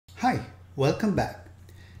Welcome back.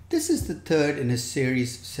 This is the third in a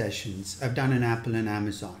series of sessions I've done on Apple and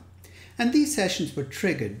Amazon. And these sessions were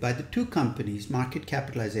triggered by the two companies' market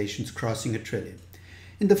capitalizations crossing $1 trillion.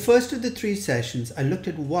 In the first of the three sessions, I looked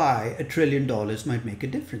at why $1 trillion might make a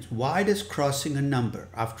difference. Why does crossing a number,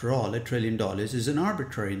 after all, $1 trillion is an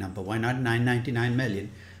arbitrary number, why not 999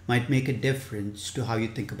 million, might make a difference to how you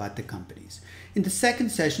think about the companies. In the second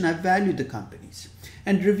session, I valued the companies.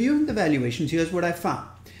 And reviewing the valuations, here's what I found.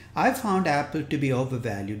 I found Apple to be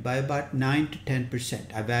overvalued by about 9 to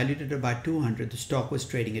 10%. I valued it at about 200. The stock was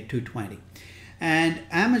trading at 220. And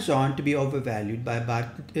Amazon to be overvalued by about,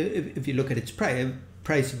 if you look at its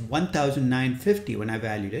price of 1,950 when I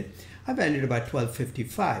valued it, I valued it about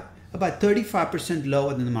 1,255, about 35%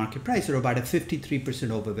 lower than the market price, or about a 53%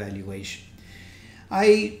 overvaluation.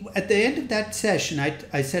 At the end of that session,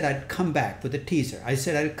 I said I'd come back with a teaser. I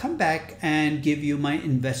said I'd come back and give you my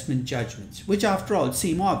investment judgments, which after all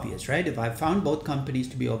seem obvious, right? If I found both companies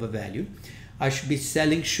to be overvalued, I should be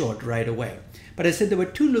selling short right away. But I said there were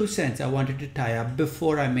two loose ends I wanted to tie up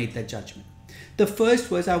before I made that judgment. The first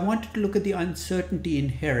was I wanted to look at the uncertainty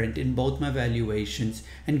inherent in both my valuations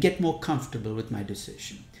and get more comfortable with my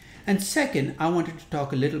decision. And second, I wanted to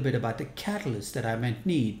talk a little bit about the catalyst that I might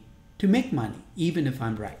need to make money, even if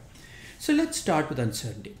I'm right. So let's start with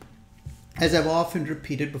uncertainty. As I've often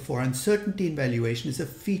repeated before, uncertainty in valuation is a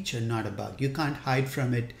feature, not a bug. You can't hide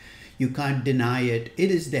from it. You can't deny it. It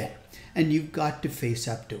is there, and you've got to face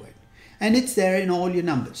up to it. And it's there in all your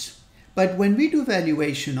numbers. But when we do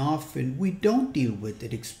valuation, often we don't deal with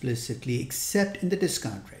it explicitly, except in the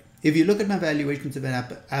discount rate. If you look at my valuations of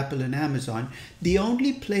Apple and Amazon, the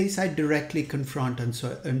only place I directly confront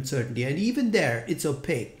uncertainty, and even there it's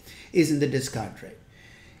opaque, is in the discount rate.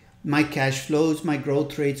 My cash flows, my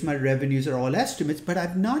growth rates, my revenues are all estimates, but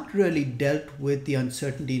I've not really dealt with the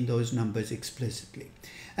uncertainty in those numbers explicitly.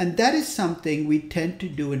 And that is something we tend to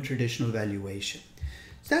do in traditional valuation.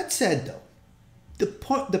 That said though,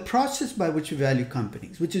 the process by which we value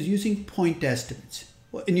companies, which is using point estimates,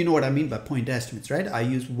 and you know what I mean by point estimates, right? I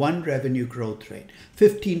use one revenue growth rate,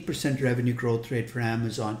 15% revenue growth rate for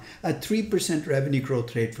Amazon, a 3% revenue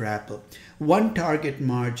growth rate for Apple, one target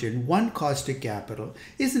margin, one cost of capital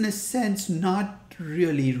is in a sense not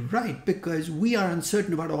really right because we are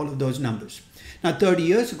uncertain about all of those numbers. Now, 30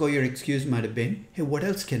 years ago, your excuse might have been, hey, what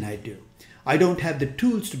else can I do? I don't have the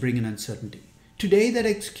tools to bring in uncertainty. Today, that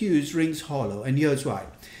excuse rings hollow, and here's why.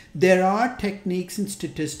 There are techniques and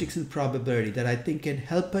statistics and probability that I think can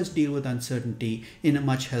help us deal with uncertainty in a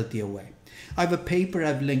much healthier way. I have a paper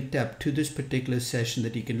I've linked up to this particular session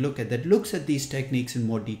that you can look at that looks at these techniques in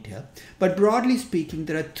more detail. But broadly speaking,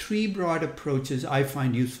 there are three broad approaches I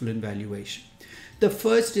find useful in valuation. The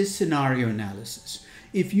first is scenario analysis.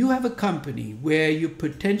 If you have a company where you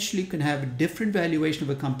potentially can have a different valuation of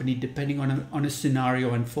a company depending on a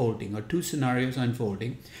scenario unfolding or two scenarios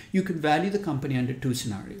unfolding, you can value the company under two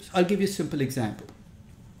scenarios. I'll give you a simple example.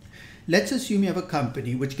 Let's assume you have a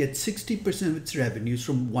company which gets 60% of its revenues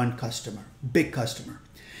from one customer, big customer.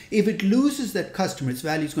 If it loses that customer, its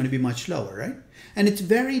value is going to be much lower, right? And it's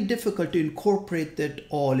very difficult to incorporate that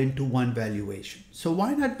all into one valuation. So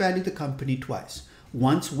why not value the company twice?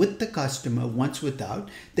 Once with the customer, once without,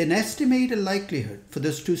 then estimate a likelihood for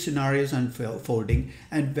those two scenarios unfolding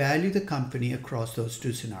and value the company across those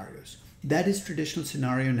two scenarios. That is traditional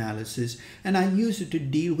scenario analysis, and I use it to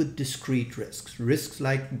deal with discrete risks, risks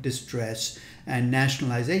like distress and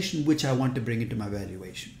nationalization, which I want to bring into my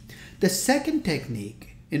valuation. The second technique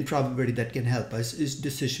in probability that can help us is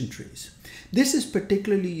decision trees. This is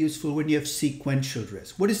particularly useful when you have sequential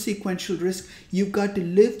risk. What is sequential risk? You've got to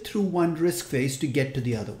live through one risk phase to get to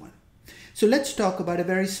the other one. So let's talk about a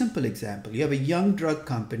very simple example. You have a young drug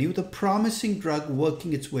company with a promising drug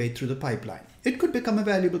working its way through the pipeline. It could become a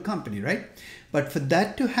valuable company, right? But for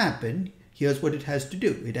that to happen, here's what it has to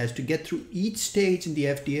do. It has to get through each stage in the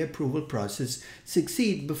FDA approval process,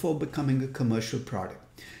 succeed before becoming a commercial product.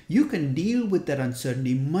 You can deal with that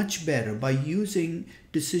uncertainty much better by using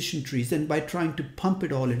decision trees than by trying to pump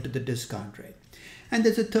it all into the discount rate. And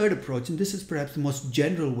there's a third approach, and this is perhaps the most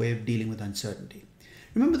general way of dealing with uncertainty.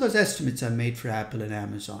 Remember those estimates I made for Apple and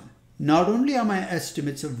Amazon? Not only are my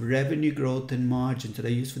estimates of revenue growth and margins that I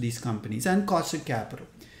use for these companies and cost of capital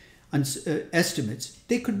estimates,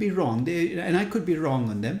 they could be wrong, and I could be wrong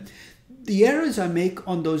on them. The errors I make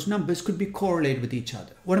on those numbers could be correlated with each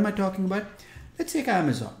other. What am I talking about? Let's take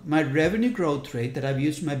Amazon. My revenue growth rate that I've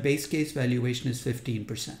used in my base case valuation is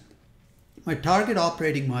 15%. My target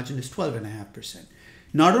operating margin is 12.5%.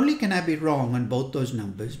 Not only can I be wrong on both those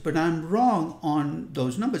numbers, but I'm wrong on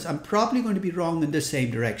those numbers. I'm probably going to be wrong in the same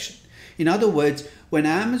direction. In other words, when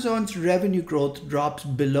Amazon's revenue growth drops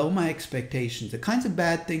below my expectations, the kinds of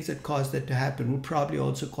bad things that cause that to happen will probably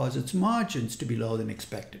also cause its margins to be lower than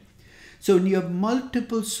expected. So when you have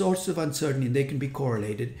multiple sources of uncertainty and they can be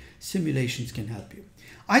correlated, simulations can help you.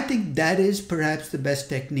 I think that is perhaps the best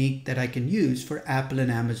technique that I can use for Apple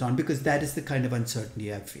and Amazon because that is the kind of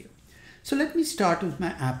uncertainty I feel. So let me start with my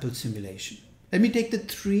Apple simulation. Let me take the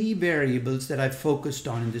 3 variables that I focused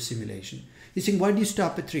on in the simulation. You're saying, why do you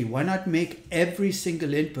stop at 3? Why not make every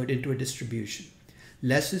single input into a distribution?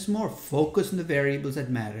 Less is more. Focus on the variables that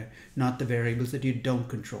matter, not the variables that you don't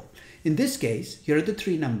control. In this case, here are the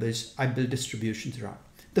 3 numbers I built distributions around.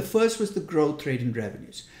 The first was the growth rate in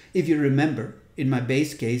revenues. If you remember, in my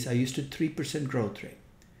base case, I used a 3% growth rate.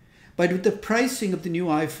 But with the pricing of the new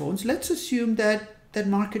iPhones, let's assume that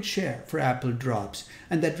market share for Apple drops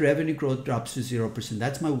and that revenue growth drops to 0%.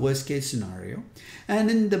 That's my worst case scenario. And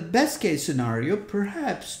in the best case scenario,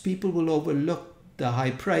 perhaps people will overlook the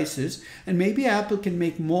high prices and maybe Apple can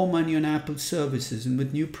make more money on Apple services and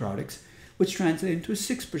with new products, which translate into a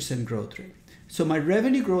 6% growth rate. So my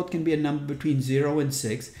revenue growth can be a number between 0 and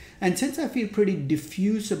 6. And since I feel pretty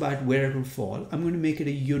diffuse about where it will fall, I'm going to make it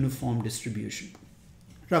a uniform distribution.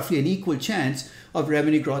 Roughly an equal chance of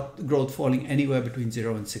revenue growth falling anywhere between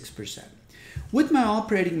 0 and 6%. With my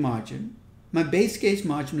operating margin, my base case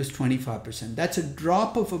margin was 25%. That's a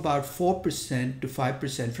drop of about 4% to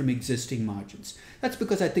 5% from existing margins. That's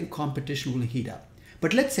because I think competition will heat up.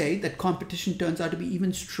 But let's say that competition turns out to be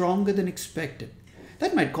even stronger than expected.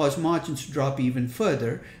 That might cause margins to drop even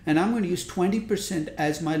further, and I'm going to use 20%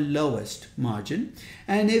 as my lowest margin.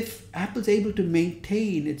 And if Apple's able to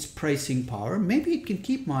maintain its pricing power, maybe it can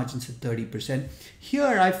keep margins at 30%.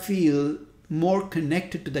 Here I feel more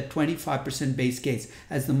connected to that 25% base case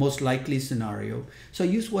as the most likely scenario. So I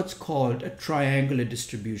use what's called a triangular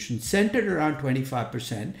distribution, centered around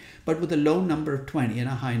 25%, but with a low number of 20 and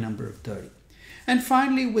a high number of 30. And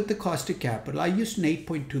finally, with the cost of capital, I used an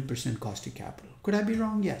 8.2% cost of capital. Could I be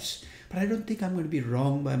wrong? Yes. But I don't think I'm going to be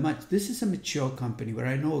wrong by much. This is a mature company where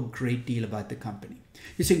I know a great deal about the company.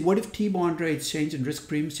 You're saying, what if T-bond rates change and risk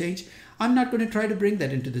premiums change? I'm not going to try to bring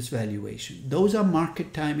that into this valuation. Those are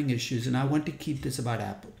market timing issues, and I want to keep this about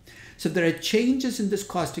Apple. So if there are changes in this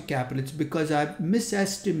cost of capital, it's because I've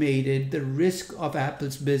misestimated the risk of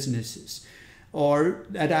Apple's businesses, or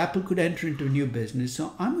that Apple could enter into a new business.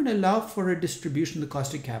 So I'm going to allow for a distribution of the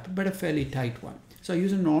cost of capital, but a fairly tight one. So I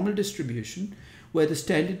use a normal distribution where the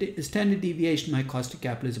standard deviation of my cost of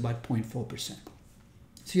capital is about 0.4%.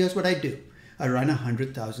 So here's what I do. I run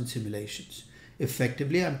 100,000 simulations.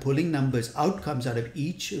 Effectively, I'm pulling outcomes out of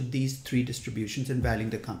each of these 3 distributions and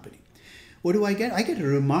valuing the company. What do I get? I get a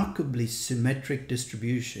remarkably symmetric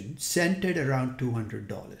distribution centered around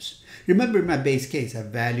 $200. Remember, in my base case, I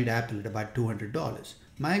valued Apple at about $200.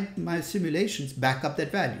 My simulations back up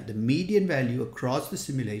that value. The median value across the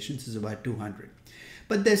simulations is about 200.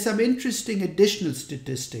 But there's some interesting additional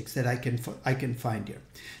statistics that I can find here.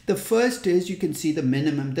 The first is you can see the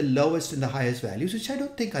minimum, the lowest and the highest values, which I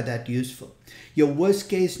don't think are that useful. Your worst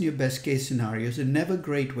case and your best case scenarios are never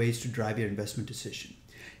great ways to drive your investment decision.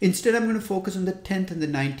 Instead, I'm going to focus on the 10th and the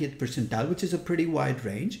 90th percentile, which is a pretty wide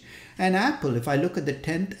range. And Apple, if I look at the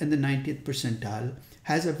 10th and the 90th percentile,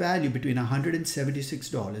 has a value between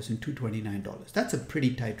 $176 and $229. That's a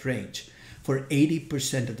pretty tight range for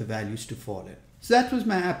 80% of the values to fall in. So that was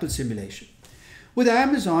my Apple simulation. With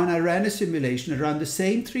Amazon, I ran a simulation around the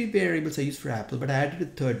same 3 variables I used for Apple, but I added a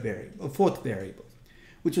 4th variable,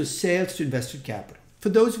 which was sales to invested capital. For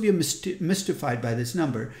those of you mystified by this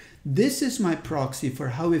number, this is my proxy for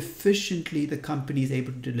how efficiently the company is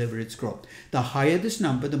able to deliver its growth. The higher this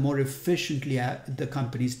number, the more efficiently the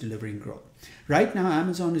company is delivering growth. Right now,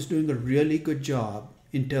 Amazon is doing a really good job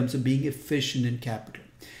in terms of being efficient in capital.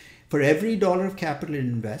 For every dollar of capital it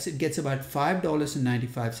invests, it gets about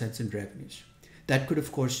 $5.95 in revenues. That could,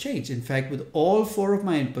 of course, change. In fact, with all 4 of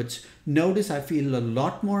my inputs, notice I feel a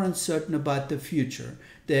lot more uncertain about the future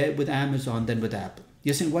there with Amazon than with Apple.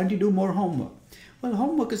 You're saying, why don't you do more homework? Well,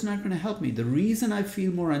 homework is not going to help me. The reason I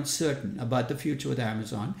feel more uncertain about the future with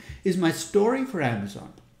Amazon is my story for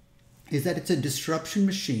Amazon is that it's a disruption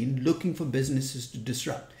machine looking for businesses to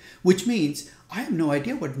disrupt, which means I have no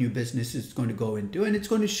idea what new business it's going to go into, and it's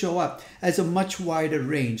going to show up as a much wider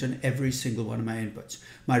range on every single one of my inputs.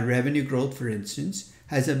 My revenue growth, for instance,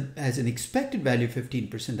 has an expected value of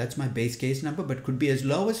 15%. That's my base case number, but could be as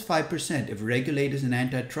low as 5% if regulators and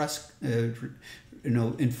antitrust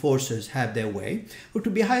enforcers have their way, or to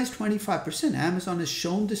be high as 25%. Amazon has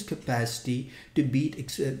shown this capacity to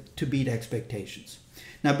beat expectations.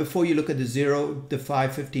 Now, before you look at the 0, the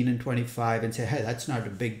 5, 15, and 25 and say, hey, that's not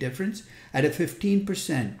a big difference. At a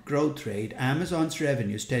 15% growth rate, Amazon's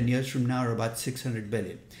revenues 10 years from now are about 600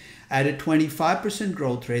 billion. At a 25%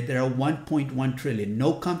 growth rate, there are 1.1 trillion.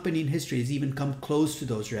 No company in history has even come close to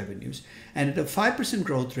those revenues. And at a 5%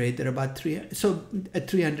 growth rate, there are about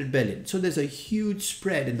 300 billion. So there's a huge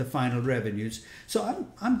spread in the final revenues. So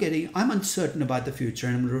I'm uncertain about the future,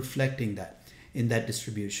 and I'm reflecting that in that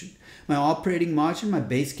distribution. My operating margin, my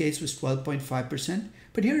base case was 12.5%.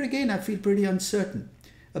 But here again, I feel pretty uncertain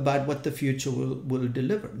about what the future will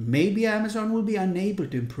deliver. Maybe Amazon will be unable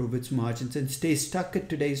to improve its margins and stay stuck at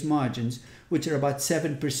today's margins, which are about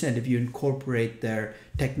 7% if you incorporate their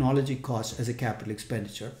technology costs as a capital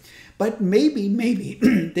expenditure. But maybe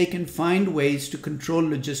they can find ways to control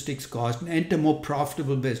logistics costs and enter more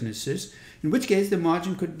profitable businesses, in which case the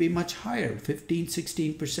margin could be much higher, 15,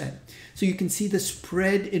 16%. So you can see the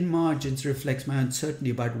spread in margins reflects my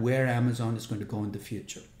uncertainty about where Amazon is going to go in the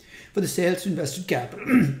future. For the sales to invested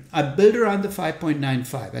capital, I build around the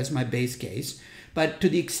 5.95 as my base case, but to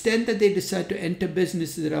the extent that they decide to enter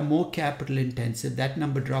businesses that are more capital intensive, that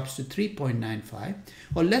number drops to 3.95,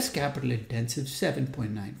 or less capital intensive,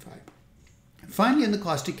 7.95. Finally, on the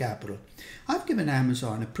cost of capital, I've given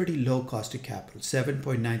Amazon a pretty low cost of capital,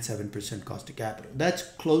 7.97% cost of capital. That's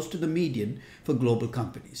close to the median for global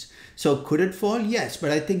companies. So could it fall? Yes, but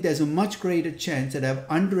I think there's a much greater chance that I've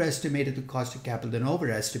underestimated the cost of capital than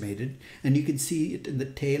overestimated, and you can see it in the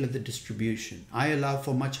tail of the distribution. I allow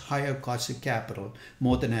for much higher cost of capital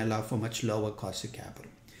more than I allow for much lower cost of capital.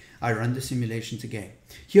 I run the simulations again.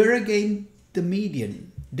 Here again, the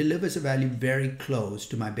median delivers a value very close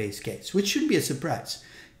to my base case, which shouldn't be a surprise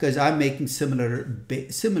because I'm making similar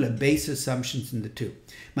base assumptions in the two.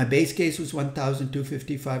 My base case was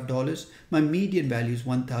 $1,255. My median value is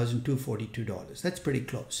 $1,242. That's pretty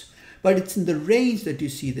close. But it's in the range that you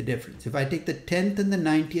see the difference. If I take the 10th and the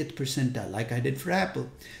 90th percentile, like I did for Apple,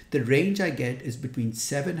 the range I get is between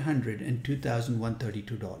 $700 and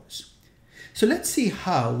 $2,132. So let's see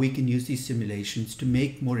how we can use these simulations to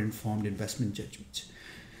make more informed investment judgments.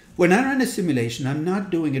 When I run a simulation, I'm not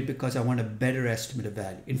doing it because I want a better estimate of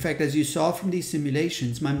value. In fact, as you saw from these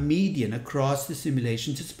simulations, my median across the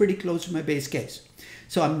simulations is pretty close to my base case.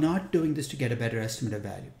 So I'm not doing this to get a better estimate of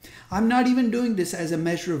value. I'm not even doing this as a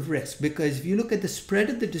measure of risk, because if you look at the spread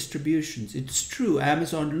of the distributions, it's true,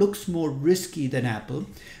 Amazon looks more risky than Apple,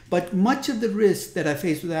 but much of the risk that I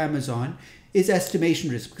face with Amazon is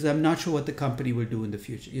estimation risk, because I'm not sure what the company will do in the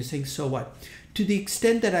future. You're saying, so what? To the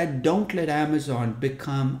extent that I don't let Amazon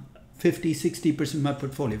become 50, 60% of my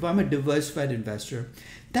portfolio, if I'm a diversified investor,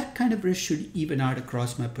 that kind of risk should even out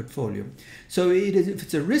across my portfolio. So if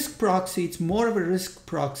it's a risk proxy, it's more of a risk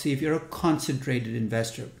proxy if you're a concentrated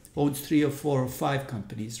investor, owns 3 or 4 or 5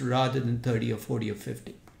 companies rather than 30 or 40 or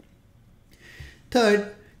 50.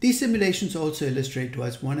 Third, these simulations also illustrate to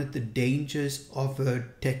us one of the dangers of a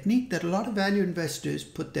technique that a lot of value investors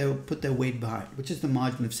put their weight behind, which is the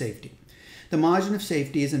margin of safety. The margin of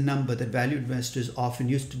safety is a number that value investors often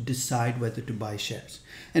use to decide whether to buy shares.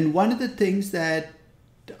 And one of the things that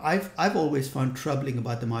I've always found troubling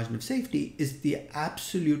about the margin of safety is the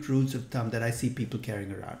absolute rules of thumb that I see people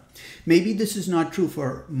carrying around. Maybe this is not true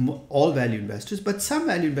for all value investors, but some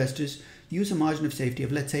value investors use a margin of safety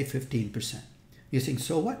of, let's say, 15%. You're saying,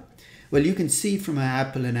 so what? Well, you can see from our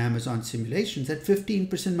Apple and Amazon simulations that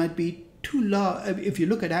 15% might be too large. If you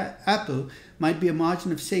look at Apple, might be a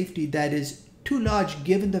margin of safety that is too large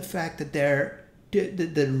given the fact that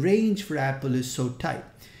the range for Apple is so tight,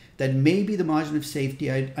 that maybe the margin of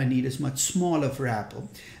safety I need is much smaller for Apple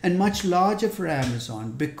and much larger for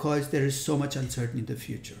Amazon because there is so much uncertainty in the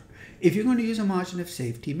future. If you're going to use a margin of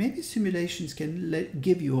safety, maybe simulations can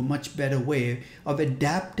give you a much better way of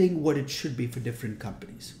adapting what it should be for different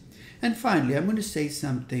companies. And finally, I'm going to say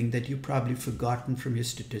something that you've probably forgotten from your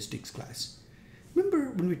statistics class. Remember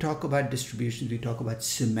when we talk about distributions, we talk about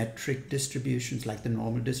symmetric distributions like the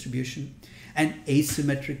normal distribution and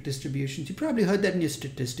asymmetric distributions. You probably heard that in your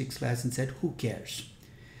statistics class and said, who cares?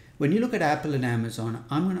 When you look at Apple and Amazon,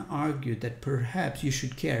 I'm going to argue that perhaps you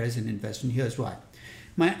should care as an investor, and here's why.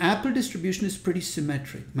 My Apple distribution is pretty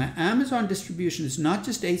symmetric. My Amazon distribution is not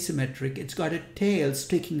just asymmetric, it's got a tail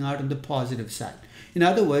sticking out on the positive side. In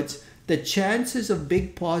other words, the chances of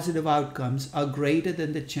big positive outcomes are greater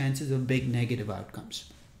than the chances of big negative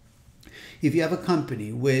outcomes. If you have a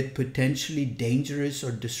company with potentially dangerous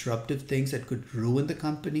or disruptive things that could ruin the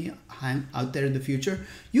company out there in the future,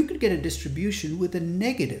 you could get a distribution with a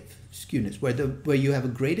negative skewness where you have a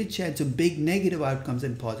greater chance of big negative outcomes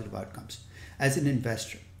than positive outcomes. As an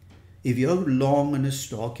investor, if you're long on a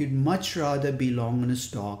stock, you'd much rather be long on a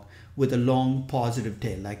stock with a long positive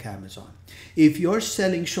tail like Amazon. If you're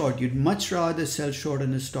selling short, you'd much rather sell short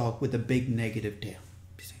on a stock with a big negative tail.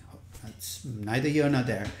 You say, oh, that's neither here nor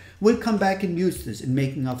there. We'll come back and use this in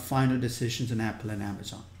making our final decisions on Apple and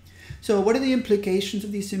Amazon. So what are the implications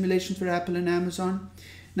of these simulations for Apple and Amazon?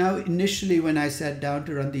 Now, initially when I sat down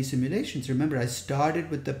to run these simulations, remember I started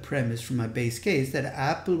with the premise from my base case that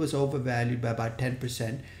Apple was overvalued by about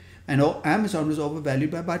 10% and Amazon was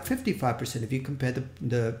overvalued by about 55% if you compare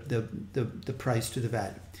the price to the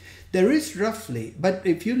value. There is roughly, but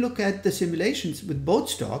if you look at the simulations with both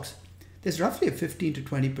stocks, there's roughly a 15 to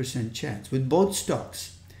 20% chance with both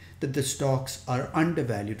stocks that the stocks are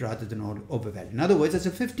undervalued rather than overvalued. In other words, there's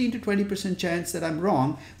a 15 to 20% chance that I'm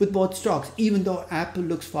wrong with both stocks, even though Apple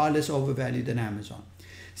looks far less overvalued than Amazon.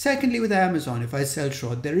 Secondly, with Amazon, if I sell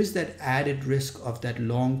short, there is that added risk of that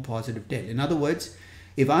long positive tail. In other words,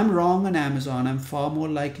 if I'm wrong on Amazon, I'm far more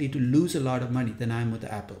likely to lose a lot of money than I am with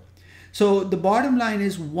Apple. So the bottom line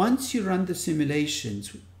is, once you run the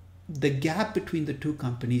simulations, the gap between the two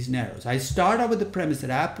companies narrows. I start out with the premise that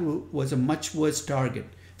Apple was a much worse target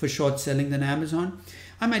for short selling than Amazon.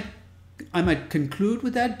 I might conclude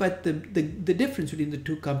with that, but the difference between the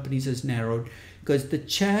two companies has narrowed because the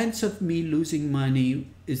chance of me losing money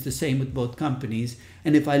is the same with both companies.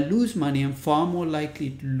 And if I lose money, I'm far more likely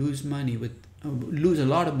to lose a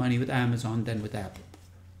lot of money with Amazon than with Apple.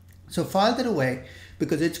 So file that away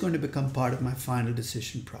because it's going to become part of my final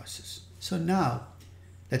decision process. So now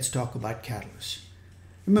let's talk about catalysts.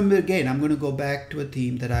 Remember, again, I'm going to go back to a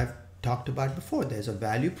theme that I've talked about before. There's a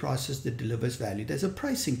value process that delivers value. There's a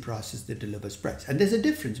pricing process that delivers price. And there's a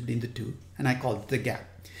difference between the two, and I call it the gap.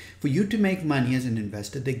 For you to make money as an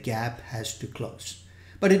investor, the gap has to close.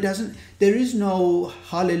 But there is no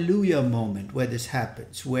hallelujah moment where this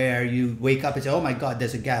happens, where you wake up and say, oh my God,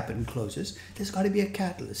 there's a gap and it closes. There's got to be a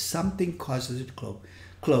catalyst. Something causes it to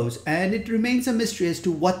close. And it remains a mystery as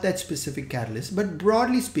to what that specific catalyst. But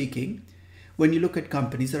broadly speaking, when you look at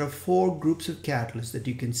companies, there are 4 groups of catalysts that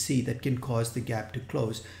you can see that can cause the gap to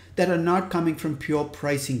close that are not coming from pure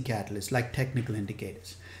pricing catalysts like technical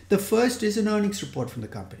indicators. The first is an earnings report from the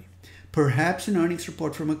company. Perhaps an earnings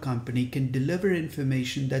report from a company can deliver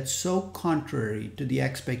information that's so contrary to the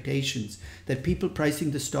expectations that people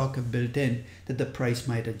pricing the stock have built in that the price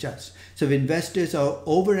might adjust. So if investors are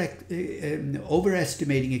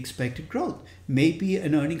overestimating expected growth, maybe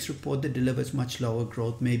an earnings report that delivers much lower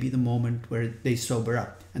growth may be the moment where they sober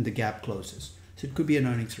up and the gap closes. So it could be an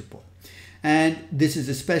earnings report. And this is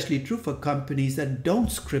especially true for companies that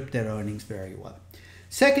don't script their earnings very well.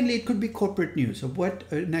 Secondly, it could be corporate news of what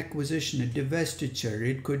an acquisition, a divestiture,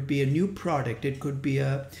 it could be a new product, it could be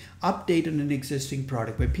an update on an existing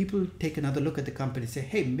product where people take another look at the company and say,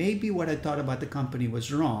 hey, maybe what I thought about the company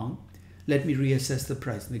was wrong. Let me reassess the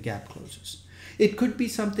price, and the gap closes. It could be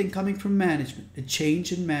something coming from management, a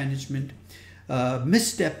change in management, a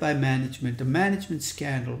misstep by management, a management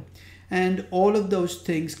scandal, and all of those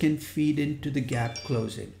things can feed into the gap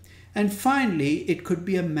closing. And finally, it could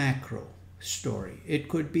be a macro story. It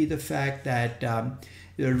could be the fact that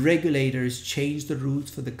the regulators change the rules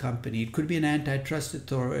for the company. It could be an antitrust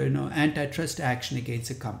action against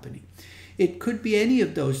a company. It could be any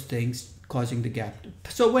of those things causing the gap.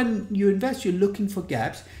 So when you invest, you're looking for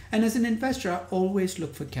gaps. And as an investor, I always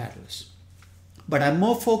look for catalysts. But I'm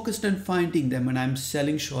more focused on finding them when I'm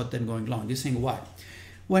selling short than going long. You're saying, why?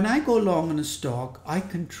 When I go long on a stock, I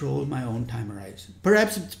control my own time horizon.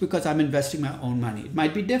 Perhaps it's because I'm investing my own money. It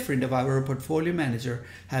might be different if I were a portfolio manager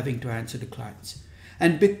having to answer to clients.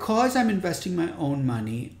 And because I'm investing my own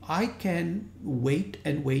money, I can wait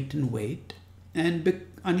and wait and wait. And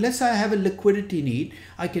unless I have a liquidity need,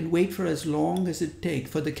 I can wait for as long as it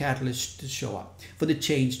takes for the catalyst to show up, for the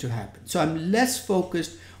change to happen. So I'm less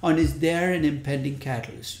focused on, is there an impending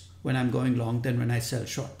catalyst when I'm going long than when I sell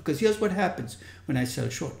short. Because here's what happens when I sell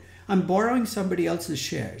short. I'm borrowing somebody else's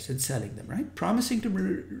shares and selling them, right? Promising to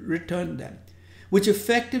return them, which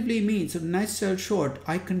effectively means that when I sell short,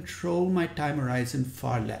 I control my time horizon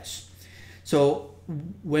far less. So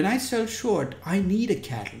when I sell short, I need a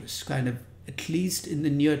catalyst, kind of, at least in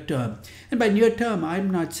the near term. And by near term,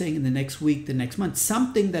 I'm not saying in the next week, the next month,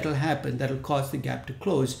 something that'll happen that'll cause the gap to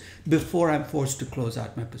close before I'm forced to close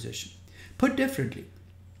out my position. Put differently,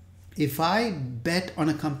 if I bet on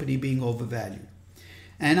a company being overvalued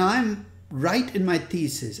and I'm right in my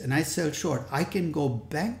thesis and I sell short, I can go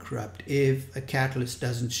bankrupt if a catalyst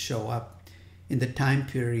doesn't show up in the time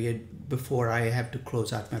period before I have to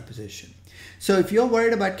close out my position. So if you're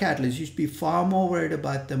worried about catalysts, you should be far more worried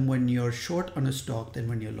about them when you're short on a stock than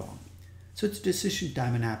when you're long. So it's decision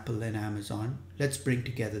time in Apple and Amazon. Let's bring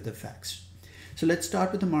together the facts. So let's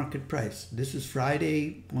start with the market price. This is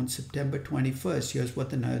Friday on September 21st. Here's what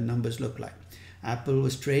the numbers look like. Apple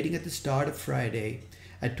was trading at the start of Friday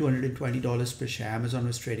at $220 per share. Amazon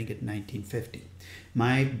was trading at $19.50.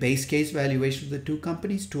 My base case valuation of the two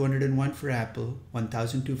companies, 201 for Apple,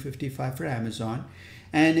 1,255 for Amazon.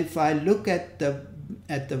 And if I look at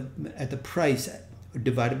the price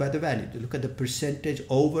divided by the value, to look at the percentage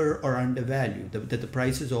over or undervalue, that the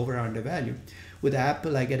price is over or undervalue. With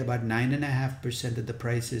Apple, I get about 9.5% of the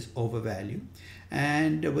price is overvalue.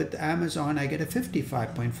 And with Amazon, I get a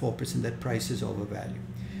 55.4% that price is overvalue.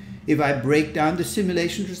 If I break down the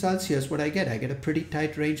simulation results, here's what I get. I get a pretty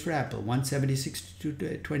tight range for Apple, 176 to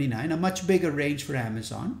 229, a much bigger range for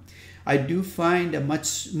Amazon. I do find a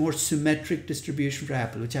much more symmetric distribution for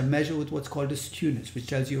Apple, which I measure with what's called a skewness, which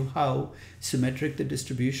tells you how symmetric the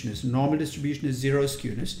distribution is. Normal distribution is zero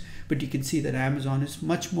skewness, but you can see that Amazon is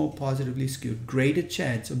much more positively skewed, greater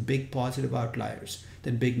chance of big positive outliers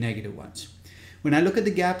than big negative ones. When I look at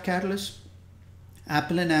the gap catalyst,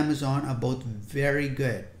 Apple and Amazon are both very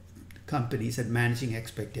good companies at managing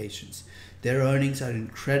expectations. Their earnings are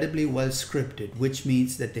incredibly well scripted, which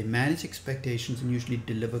means that they manage expectations and usually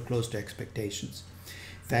deliver close to expectations.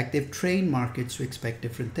 In fact, they've trained markets to expect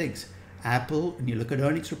different things. Apple, when you look at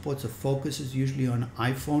earnings reports, the focus is usually on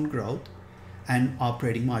iPhone growth and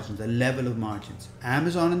operating margins, the level of margins.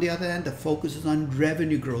 Amazon, on the other hand, the focus is on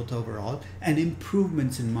revenue growth overall and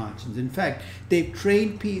improvements in margins. In fact, they've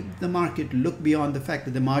trained the market to look beyond the fact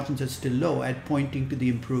that the margins are still low at pointing to the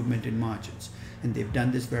improvement in margins. And they've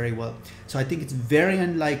done this very well. So I think it's very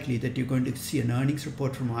unlikely that you're going to see an earnings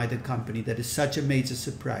report from either company that is such a major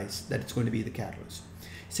surprise that it's going to be the catalyst.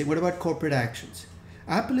 Say, what about corporate actions?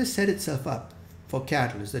 Apple has set itself up for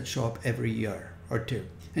catalysts that show up every year or two.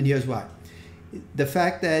 And here's why. The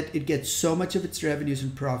fact that it gets so much of its revenues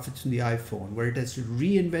and profits from the iPhone, where it has to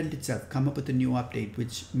reinvent itself, come up with a new update,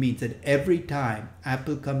 which means that every time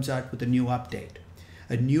Apple comes out with a new update,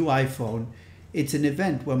 a new iPhone, it's an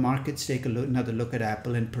event where markets take another look at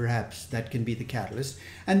Apple, and perhaps that can be the catalyst.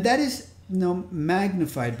 And that is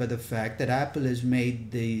magnified by the fact that Apple has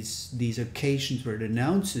made these occasions where it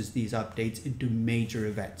announces these updates into major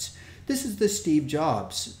events. This is the Steve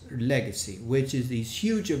Jobs legacy, which is these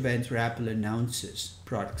huge events where Apple announces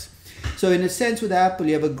products. So in a sense, with Apple,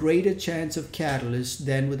 you have a greater chance of catalyst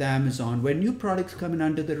than with Amazon. When new products come in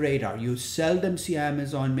under the radar, you seldom see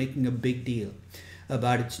Amazon making a big deal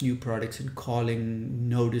about its new products and calling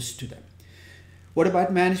notice to them. What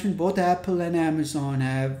about management? Both Apple and Amazon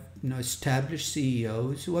have established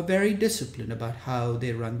CEOs who are very disciplined about how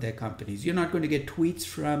they run their companies. You're not going to get tweets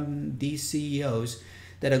from these CEOs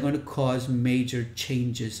that are going to cause major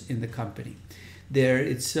changes in the company.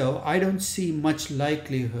 So I don't see much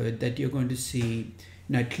likelihood that you're going to see,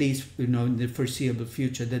 at least in the foreseeable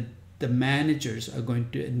future, that the managers are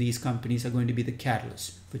going to, in these companies, are going to be the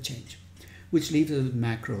catalyst for change, which leaves us with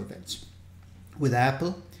macro events. With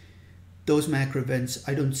Apple, those macro events,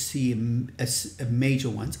 I don't see a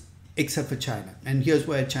major ones, except for China. And here's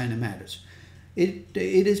why China matters. It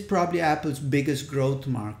is probably Apple's biggest growth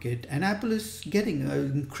market, and Apple is getting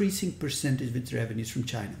an increasing percentage of its revenues from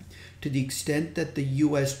China. To the extent that the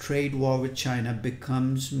US trade war with China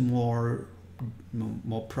becomes more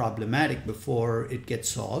problematic before it gets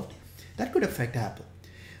solved, that could affect Apple.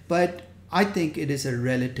 But I think it is a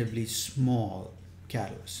relatively small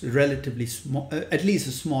catalyst, relatively small, at least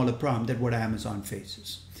a smaller problem than what Amazon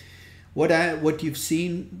faces. What you've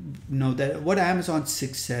seen, that what Amazon's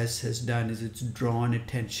success has done is it's drawn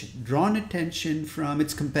attention from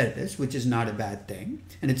its competitors, which is not a bad thing,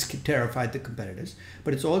 and it's terrified the competitors,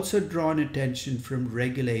 but it's also drawn attention from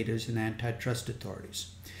regulators and antitrust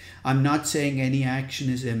authorities. I'm not saying any action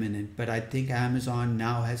is imminent, but I think Amazon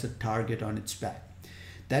now has a target on its back.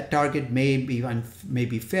 That target may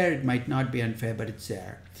be fair, it might not be unfair, but it's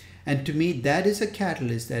there. And to me, that is a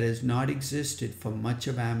catalyst that has not existed for much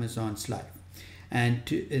of Amazon's life. And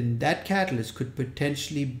that catalyst could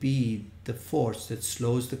potentially be the force that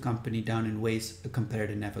slows the company down in ways a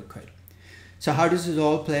competitor never could. So how does this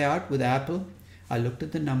all play out with Apple? I looked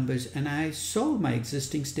at the numbers and I sold my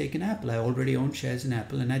existing stake in Apple. I already own shares in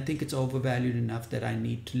Apple, and I think it's overvalued enough that I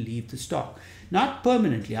need to leave the stock. Not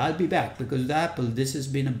permanently, I'll be back, because with Apple, this has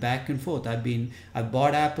been a back and forth. I've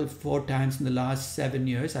bought Apple 4 times in the last 7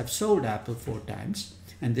 years. I've sold Apple 4 times,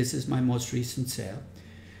 and this is my most recent sale.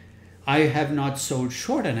 I have not sold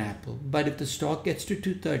short on Apple, but if the stock gets to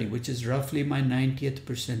 230, which is roughly my 90th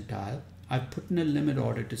percentile, I've put in a limit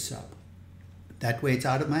order to sell. That way it's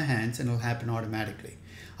out of my hands and it'll happen automatically.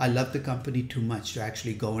 I love the company too much to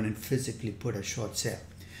actually go in and physically put a short sale.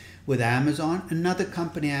 With Amazon, another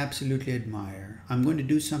company I absolutely admire. I'm going to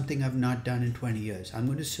do something I've not done in 20 years. I'm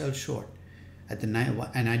going to sell short at the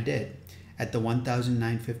and I did, at the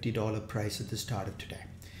 $1,950 price at the start of today.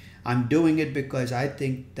 I'm doing it because I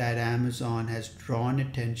think that Amazon has drawn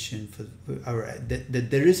attention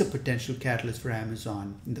that there is a potential catalyst for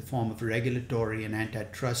Amazon in the form of regulatory and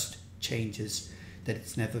antitrust changes that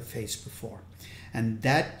it's never faced before. And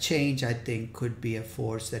that change, I think, could be a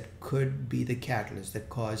force that could be the catalyst that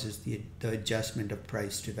causes the adjustment of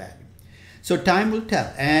price to value. So time will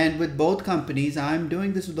tell. And with both companies, I'm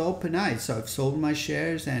doing this with open eyes. So I've sold my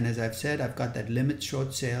shares, and as I've said, I've got that limit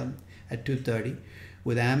short sale at 230.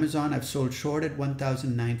 With Amazon, I've sold short at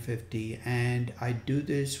 1,950, and I do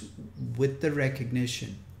this with the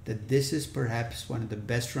recognition that this is perhaps one of the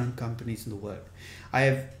best run companies in the world. I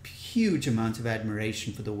have huge amounts of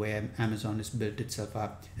admiration for the way Amazon has built itself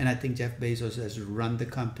up, and I think Jeff Bezos has run the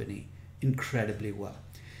company incredibly well.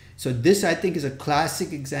 So this, I think, is a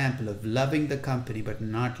classic example of loving the company but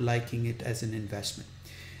not liking it as an investment.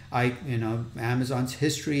 Amazon's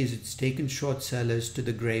history is it's taken short sellers to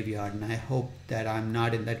the graveyard, and I hope that I'm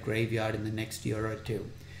not in that graveyard in the next year or two.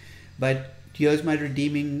 But here's my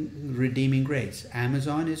redeeming grace.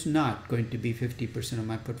 Amazon is not going to be 50% of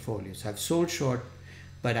my portfolios. I've sold short,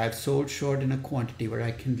 but I've sold short in a quantity where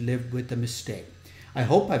I can live with a mistake. I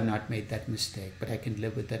hope I've not made that mistake, but I can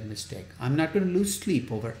live with that mistake. I'm not going to lose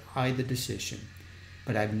sleep over either decision,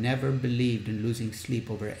 but I've never believed in losing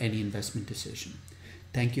sleep over any investment decision.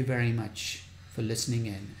 Thank you very much for listening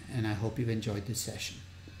in, and I hope you've enjoyed this session.